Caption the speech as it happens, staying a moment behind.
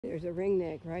There's a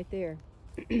ringneck right there.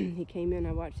 He came in,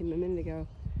 I watched him a minute ago.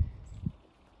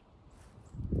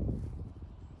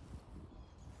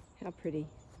 How pretty.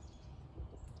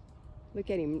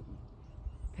 Look at him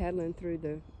paddling through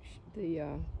the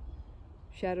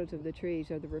shadows of the trees,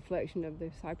 or the reflection of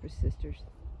the cypress sisters.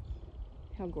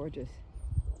 How gorgeous.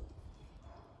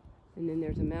 And then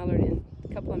there's a mallard, and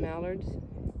a couple of mallards,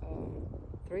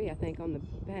 3 I think on the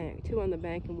bank, 2 on the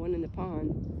bank and 1 in the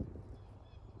pond.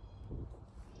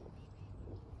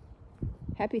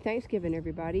 Happy Thanksgiving,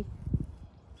 everybody.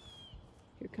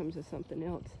 Here comes something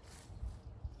else.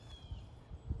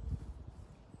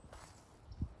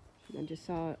 I just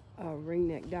saw a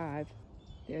ringneck dive.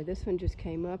 There, this one just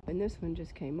came up, and this one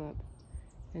just came up,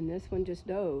 and this one just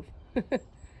dove.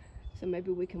 So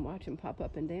maybe we can watch them pop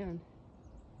up and down.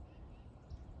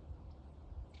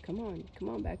 Come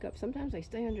on, back up. Sometimes they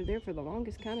stay under there for the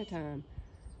longest kind of time,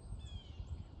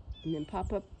 and then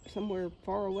pop up somewhere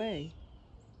far away.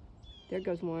 There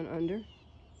goes one under.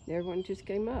 There, one just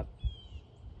came up.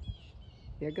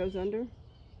 There goes under.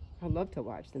 I love to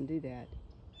watch them do that.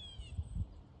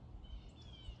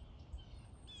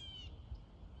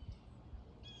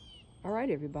 All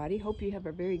right, everybody. Hope you have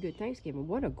a very good Thanksgiving.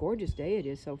 What a gorgeous day it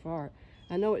is so far.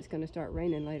 I know it's going to start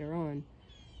raining later on,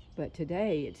 but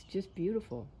today it's just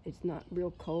beautiful. It's not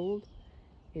real cold.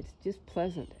 It's just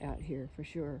pleasant out here for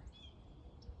sure.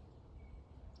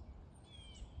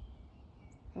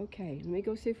 Okay, let me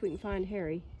go see if we can find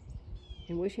Harry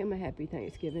and wish him a happy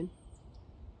Thanksgiving.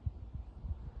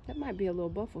 That might be a little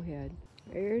Bufflehead.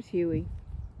 There's Huey.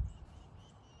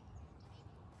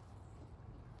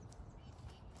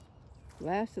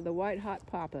 Last of the white hot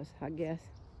papas, I guess.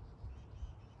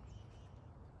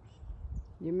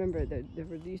 You remember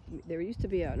there used to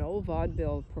be an old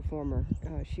vaudeville performer.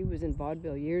 She was in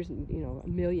vaudeville years, a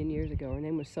million years ago. Her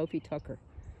name was Sophie Tucker,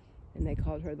 and they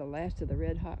called her the last of the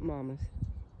red hot mamas.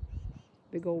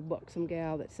 Big old buxom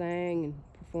gal that sang and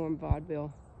performed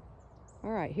vaudeville. All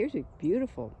right, here's a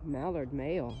beautiful mallard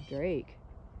male, Drake.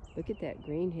 Look at that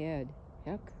green head.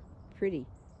 How pretty.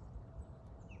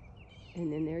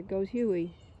 And then there goes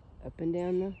Huey, up and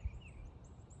down the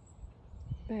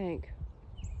bank.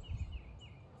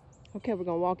 Okay, we're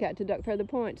going to walk out to Duck Feather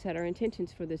Point, set our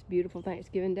intentions for this beautiful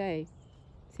Thanksgiving day.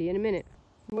 See you in a minute.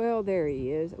 Well, there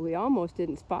he is. We almost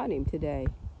didn't spot him today,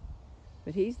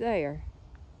 but he's there.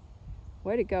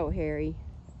 Way to go, Harry.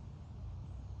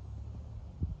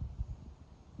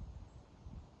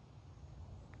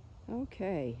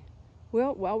 Okay.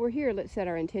 Well, while we're here, let's set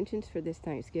our intentions for this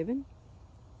Thanksgiving.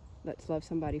 Let's love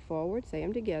somebody forward. Say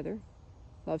them together.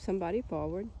 Love somebody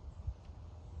forward.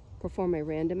 Perform a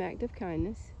random act of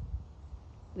kindness.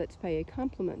 Let's pay a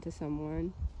compliment to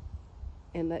someone.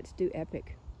 And let's do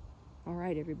epic. All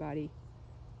right, everybody.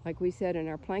 Like we said in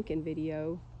our planking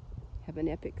video, have an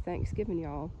epic Thanksgiving,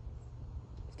 y'all.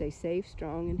 Stay safe,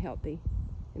 strong, and healthy.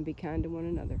 And be kind to one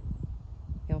another.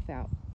 Elf out.